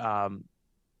of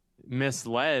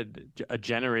misled a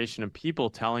generation of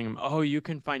people telling them, oh, you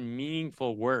can find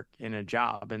meaningful work in a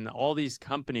job. And all these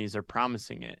companies are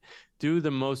promising it. Do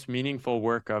the most meaningful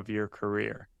work of your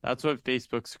career. That's what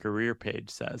Facebook's career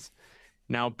page says.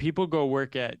 Now, people go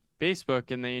work at Facebook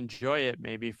and they enjoy it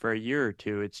maybe for a year or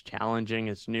two. It's challenging.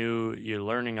 It's new. You're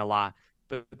learning a lot.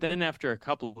 But then after a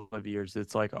couple of years,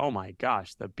 it's like, oh my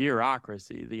gosh, the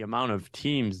bureaucracy, the amount of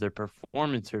teams, the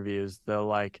performance reviews, the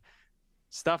like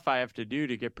stuff I have to do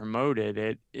to get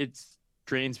promoted, it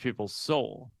drains people's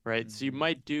soul, right? So you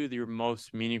might do your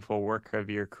most meaningful work of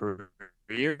your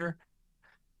career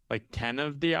like 10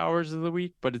 of the hours of the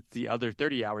week, but it's the other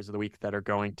 30 hours of the week that are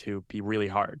going to be really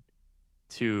hard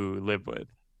to live with.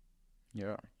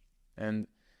 Yeah. And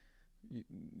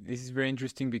this is very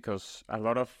interesting because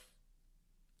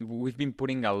we've been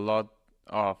putting a lot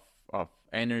of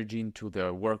energy into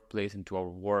the workplace, into our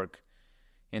work,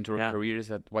 into our careers,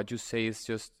 that what you say is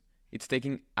just, it's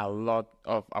taking a lot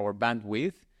of our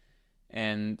bandwidth.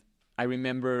 And I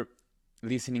remember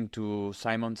listening to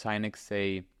Simon Sinek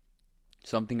say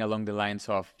something along the lines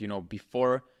of,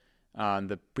 before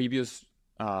the previous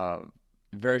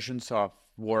versions of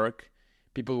work,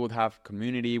 people would have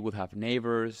community, would have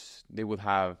neighbors, they would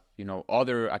have,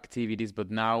 other activities,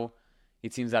 but now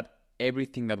it seems that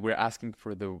everything that we're asking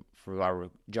for our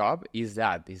job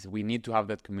is we need to have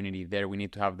that community there. We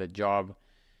need to have the job.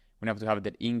 We have to have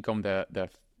that income, the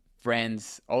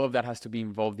friends. All of that has to be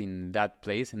involved in that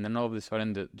place. And then all of a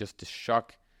sudden, just the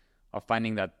shock of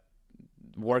finding that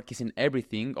work is in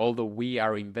everything, although we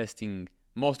are investing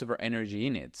most of our energy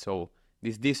in it. So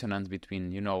this dissonance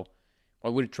between,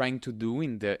 what we're trying to do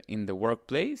in the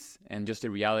workplace and just the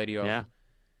reality of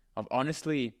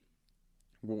honestly,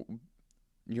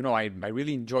 I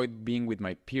really enjoyed being with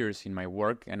my peers in my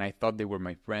work, and I thought they were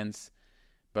my friends.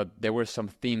 but there were some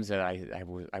themes that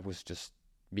I was just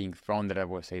being thrown that I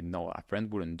was saying, no, a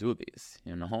friend wouldn't do this,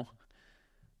 you know?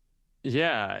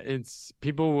 Yeah, it's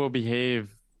people will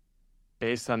behave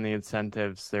based on the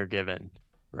incentives they're given,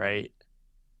 right?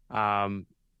 Um,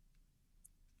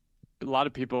 a lot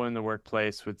of people in the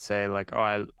workplace would say like,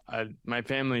 "Oh, my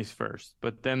family's first,"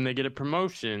 but then they get a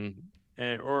promotion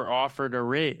or offered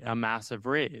a massive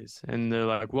raise, and they're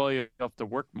like, "Well, you have to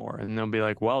work more," and they'll be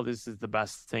like, "Well, this is the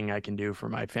best thing I can do for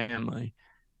my family."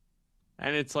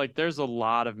 And it's like there's a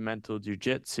lot of mental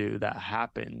jujitsu that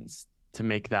happens to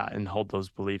make that and hold those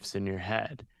beliefs in your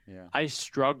head. Yeah. I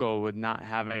struggle with not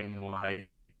having like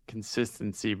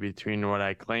consistency between what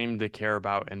I claim to care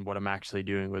about and what I'm actually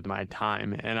doing with my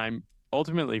time. And I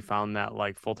ultimately found that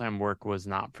like full-time work was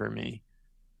not for me,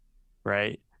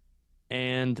 right?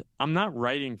 And I'm not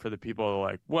writing for the people who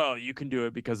are like, well, you can do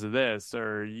it because of this,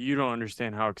 or you don't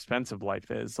understand how expensive life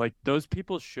is. Like, those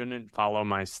people shouldn't follow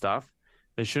my stuff.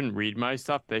 They shouldn't read my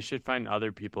stuff. They should find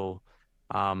other people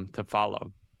to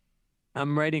follow.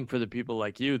 I'm writing for the people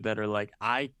like you that are like,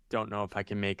 I don't know if I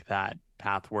can make that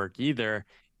path work either.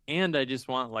 And I just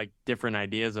want like different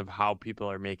ideas of how people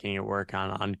are making it work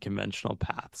on unconventional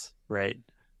paths, right?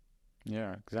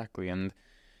 Yeah, exactly. And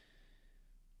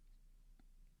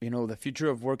you know, the future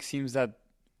of work seems that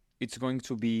it's going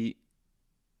to be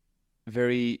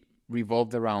very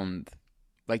revolved around,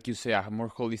 like you say, a more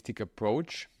holistic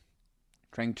approach,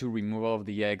 trying to remove all of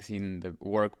the eggs in the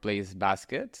workplace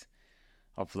basket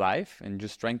of life and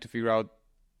just trying to figure out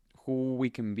who we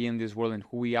can be in this world and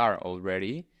who we are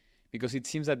already. Because it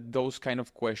seems that those kind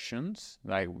of questions,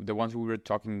 like the ones we were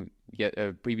talking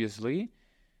previously,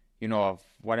 you know, of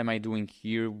what am I doing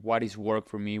here? What is work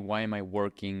for me? Why am I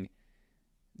working?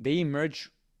 They emerge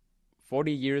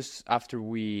 40 years after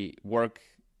we work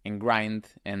and grind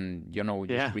and, you know,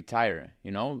 just Yeah. retire,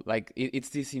 you know, like it's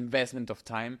this investment of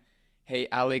time. Hey,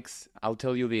 Alex, I'll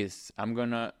tell you this.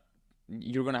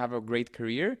 You're going to have a great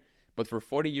career, but for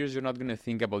 40 years, you're not going to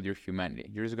think about your humanity.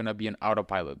 You're just going to be in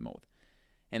autopilot mode.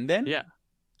 And then, Yeah.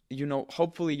 you know,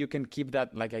 hopefully you can keep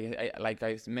that, like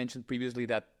I mentioned previously,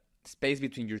 that space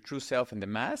between your true self and the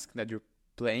mask that you're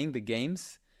playing the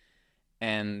games.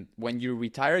 And when you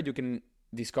retire, you can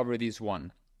discover this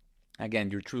one. Again,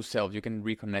 your true self, you can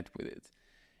reconnect with it.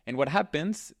 And what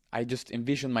happens, I just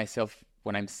envision myself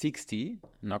when I'm 60,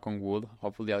 knock on wood,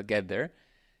 hopefully I'll get there.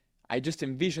 I just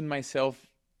envision myself,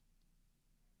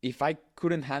 if I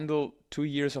couldn't handle 2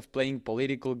 years of playing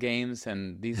political games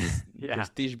and this Yeah.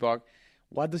 prestige bug,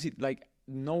 what does it like?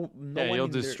 No Yeah, one you'll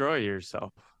in there. destroy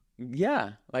yourself.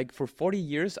 Yeah, like for 40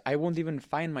 years, I won't even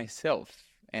find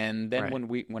myself. And then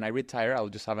Right. when I retire, I'll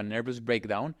just have a nervous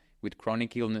breakdown with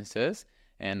chronic illnesses,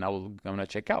 and I'm gonna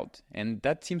check out. And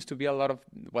that seems to be a lot of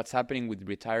what's happening with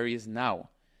retirees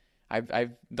now.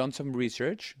 I've done some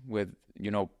research with,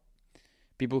 you know,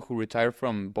 people who retire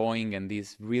from Boeing and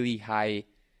these really high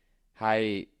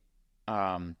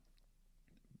um,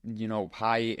 you know,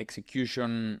 high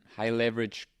execution, high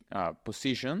leverage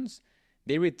positions.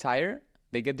 They retire,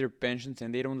 they get their pensions,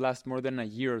 and they don't last more than a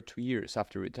year or 2 years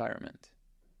after retirement.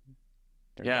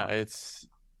 They're Yeah, gone.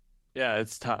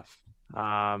 it's tough.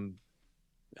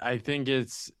 I think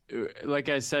it's like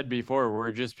I said before,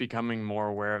 we're just becoming more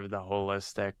aware of the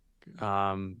holistic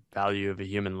value of a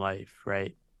human life,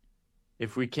 right?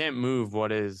 If we can't move,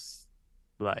 what is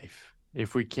life?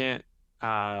 If we can't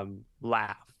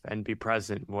laugh and be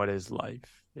present, what is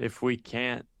life? If we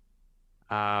can't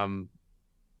um,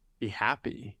 be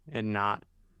happy and not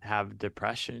have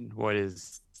depression, what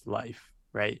is life,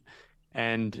 right?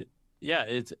 And yeah,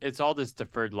 it's all this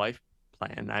deferred life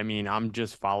plan. I mean, I'm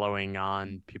just following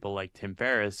on people like Tim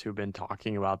Ferriss who've been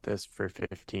talking about this for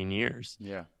 15 years.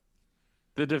 Yeah.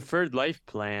 The deferred life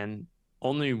plan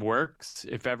only works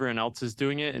if everyone else is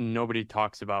doing it and nobody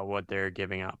talks about what they're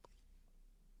giving up.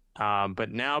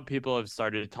 But now people have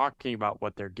started talking about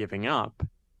what they're giving up,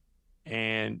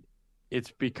 and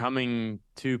it's becoming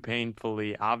too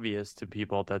painfully obvious to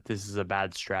people that this is a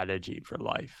bad strategy for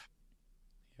life.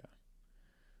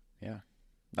 Yeah. Yeah.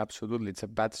 Absolutely. It's a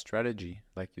bad strategy,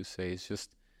 like you say. It's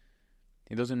just,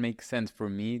 it doesn't make sense for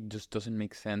me. It just doesn't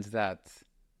make sense that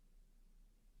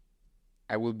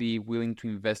I will be willing to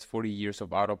invest 40 years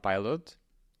of autopilot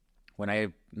when I,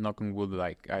 knock on wood,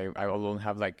 like I will only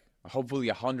have like hopefully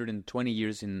 120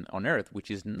 years in on Earth, which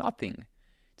is nothing.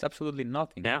 It's absolutely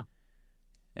nothing. Yeah.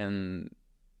 And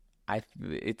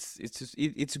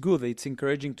it's good. It's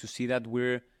encouraging to see that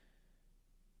we're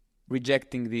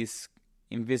rejecting these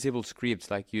invisible scripts,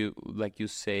 like you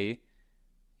say,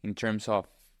 in terms of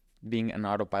being an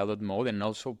autopilot mode, and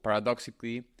also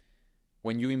paradoxically,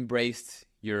 when you embraced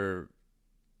your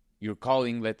your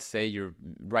calling, let's say you're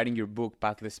writing your book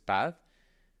Pathless Path,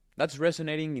 that's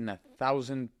resonating in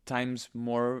 1,000 times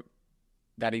more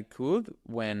that it could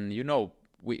when you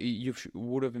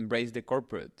would have embraced the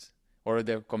corporate or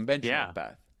the conventional Yeah.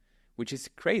 path, which is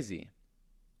crazy.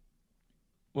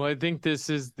 Well, I think this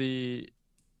is the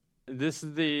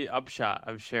upshot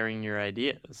of sharing your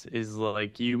ideas is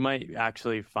like you might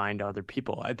actually find other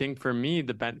people. I think for me,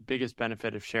 the biggest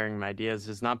benefit of sharing my ideas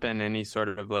has not been any sort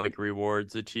of like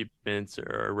rewards, achievements,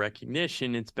 or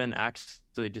recognition. It's been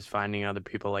actually just finding other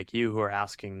people like you who are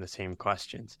asking the same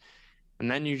questions. And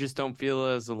then you just don't feel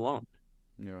as alone.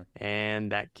 Yeah.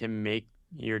 And that can make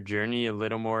your journey a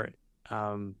little more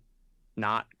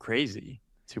not crazy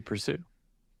to pursue.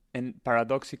 And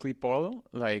paradoxically, Paul,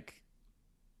 like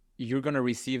you're gonna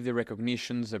receive the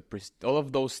recognitions, all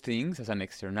of those things as an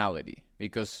externality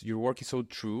because your work is so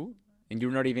true, and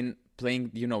you're not even playing.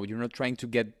 You're not trying to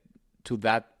get to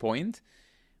that point,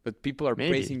 but people are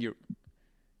praising Maybe.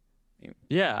 your.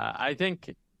 Yeah, I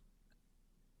think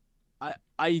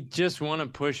I just want to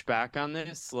push back on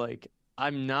this. Like,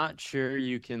 I'm not sure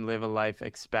you can live a life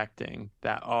expecting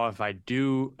that, oh, if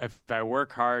I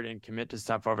work hard and commit to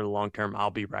stuff over the long term,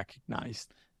 I'll be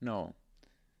recognized. No.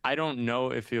 I don't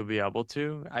know if you'll be able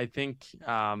to. I think,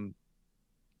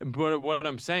 but what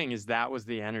I'm saying is that was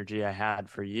the energy I had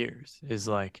for years, is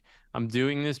like, I'm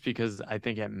doing this because I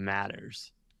think it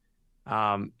matters.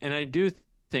 And I do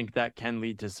think that can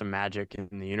lead to some magic in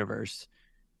the universe.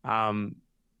 Um,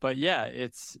 but yeah,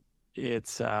 it's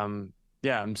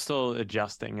yeah, I'm still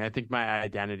adjusting. I think my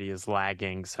identity is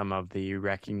lagging some of the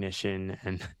recognition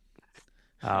and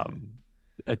um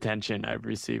attention I've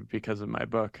received because of my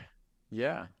book.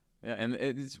 Yeah, yeah, and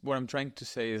it's what I'm trying to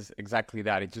say is exactly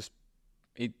that.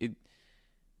 It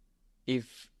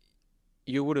if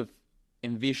you would have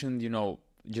envisioned,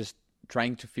 just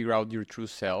trying to figure out your true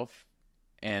self,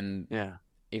 and Yeah.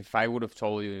 if I would have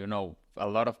told you, a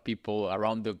lot of people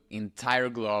around the entire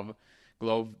globe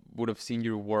would have seen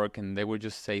your work and they would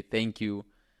just say thank you,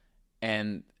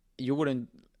 and you wouldn't.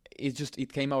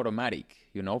 It came automatic,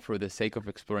 for the sake of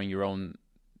exploring your own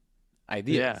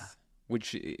ideas, Yeah.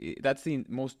 which that's the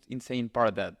most insane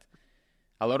part, that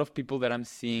a lot of people that I'm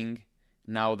seeing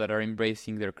now that are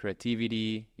embracing their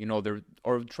creativity, they're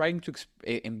or trying to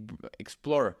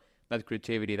explore that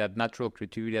creativity, that natural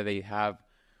creativity that they have,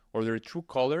 or their true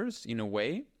colors in a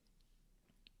way.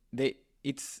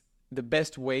 It's the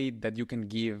best way that you can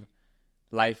give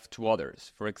life to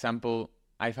others. For example,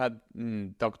 I've had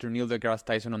Dr. Neil deGrasse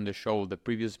Tyson on the show the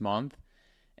previous month,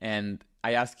 and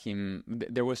I asked him.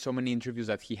 There were so many interviews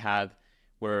that he had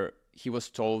where he was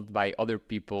told by other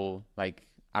people, like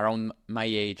around my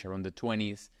age, around the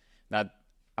 20s, that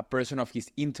a person of his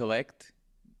intellect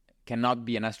cannot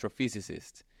be an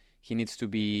astrophysicist. He needs to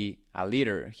be a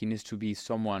leader. He needs to be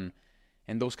someone.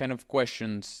 And those kind of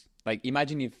questions, like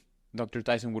imagine if Dr.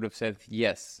 Tyson would have said,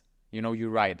 yes, you're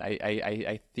right.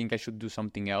 I think I should do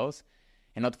something else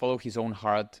and not follow his own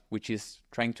heart, which is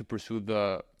trying to pursue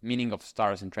the meaning of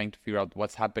stars and trying to figure out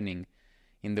what's happening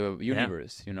in the Yeah.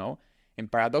 universe. And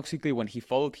paradoxically, when he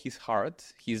followed his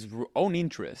heart, his own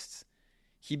interests,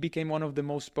 he became one of the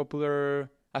most popular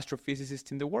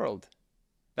astrophysicists in the world.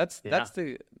 That's Yeah.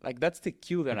 that's the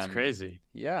cue that It's I'm. crazy.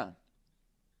 Yeah.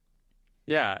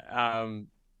 Yeah.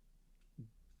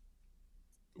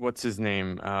 What's his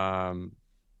name? I'm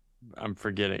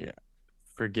forgetting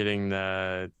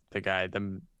the guy,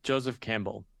 the Joseph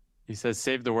Campbell. He says,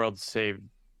 "Save the world, save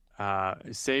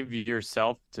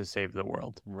yourself to save the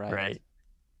world." Right. Right.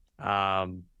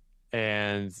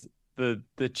 And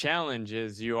the challenge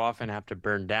is you often have to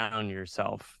burn down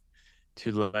yourself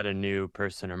to let a new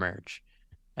person emerge.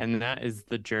 And that is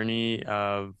the journey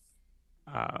of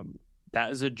that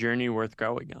is a journey worth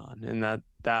going on. And that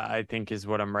I think is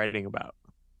what I'm writing about.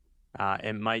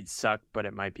 It might suck, but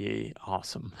it might be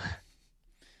awesome.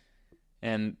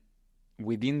 And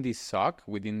within this suck,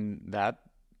 within that,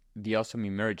 the awesome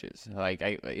emerges. Like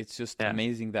it's just Yeah.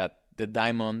 amazing that the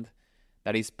diamond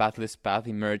that is Pathless Path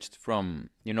emerged from,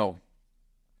 I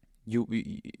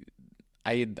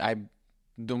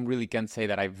don't really can say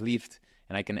that I've lived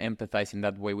and I can empathize in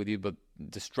that way with you, but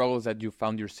the struggles that you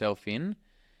found yourself in,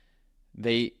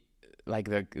 they like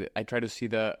I try to see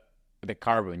the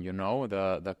carbon,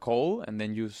 the coal, and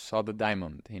then you saw the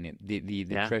diamond in it, the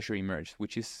Yeah. treasure emerged,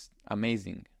 which is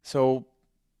amazing. So,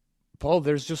 Paul,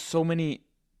 there's just so many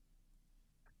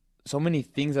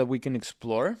things that we can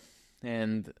explore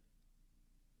and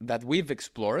that we've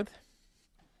explored.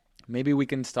 Maybe we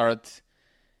can start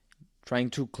trying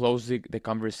to close the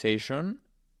conversation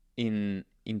in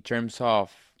terms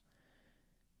of,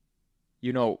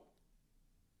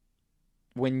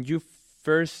 when you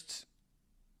first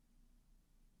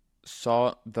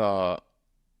saw the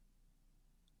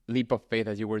leap of faith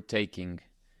that you were taking,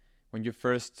 when you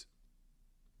first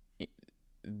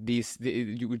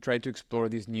you would try to explore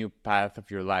this new path of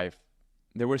your life,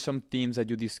 there were some themes that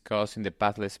you discussed in the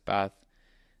Pathless Path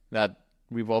that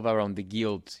revolve around the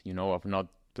guilt, of not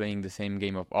playing the same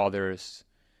game of others,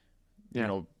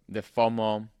 the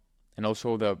FOMO, and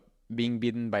also the being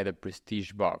bitten by the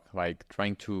prestige bug, like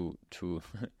trying to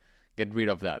get rid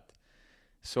of that.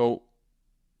 So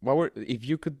if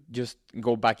you could just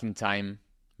go back in time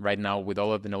right now with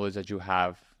all of the knowledge that you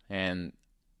have, and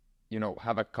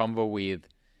have a convo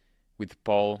with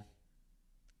Paul,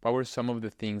 what were some of the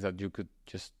things that you could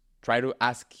just try to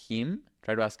ask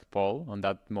Paul on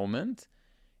that moment?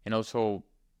 And also,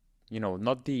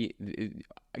 not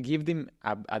give them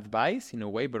advice in a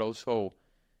way, but also,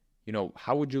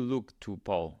 how would you look to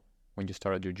Paul when you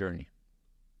started your journey?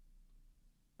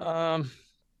 I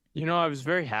was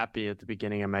very happy at the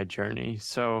beginning of my journey.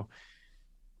 So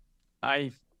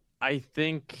I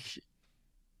think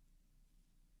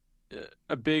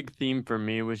a big theme for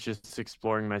me was just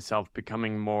exploring myself,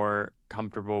 becoming more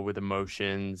comfortable with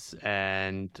emotions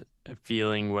and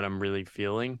feeling what I'm really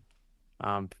feeling,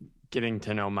 getting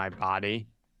to know my body.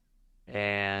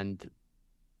 And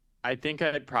I think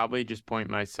I'd probably just point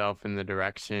myself in the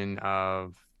direction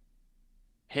of,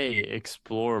 hey,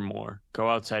 explore more, go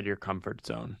outside your comfort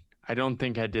zone. I don't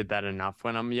think I did that enough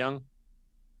when I'm young.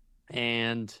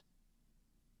 And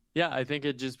yeah, I think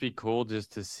it'd just be cool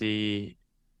just to see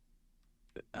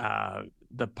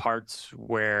the parts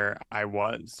where I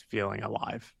was feeling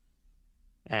alive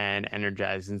and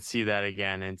energized, and see that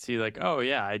again and see like, oh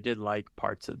yeah, I did like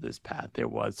parts of this path.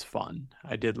 It was fun.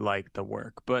 I did like the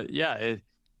work, but yeah,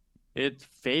 it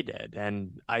faded.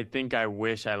 And I think I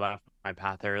wish I left my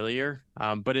path earlier.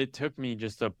 But it took me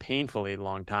just a painfully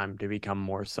long time to become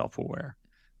more self-aware.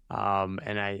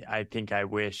 And I think I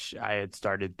wish I had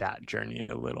started that journey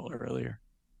a little earlier.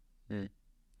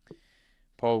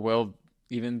 Paul, well,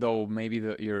 even though maybe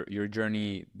your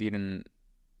journey didn't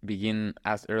begin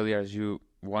as early as you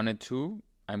wanted to,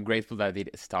 I'm grateful that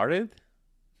it started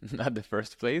at the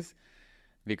first place,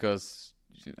 because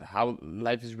how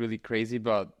life is really crazy,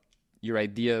 but your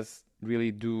ideas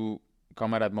really do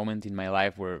come at a moment in my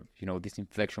life where, these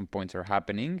inflection points are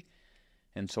happening.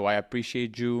 And so I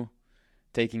appreciate you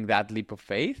taking that leap of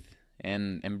faith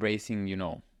and embracing,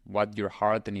 what your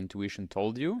heart and intuition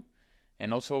told you.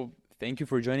 And also, thank you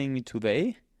for joining me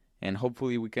today. And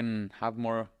hopefully we can have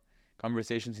more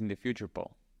conversations in the future,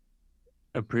 Paul.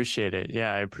 Appreciate it.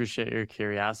 Yeah, I appreciate your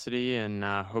curiosity, and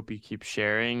hope you keep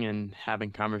sharing and having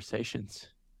conversations.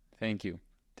 Thank you.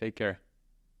 Take care.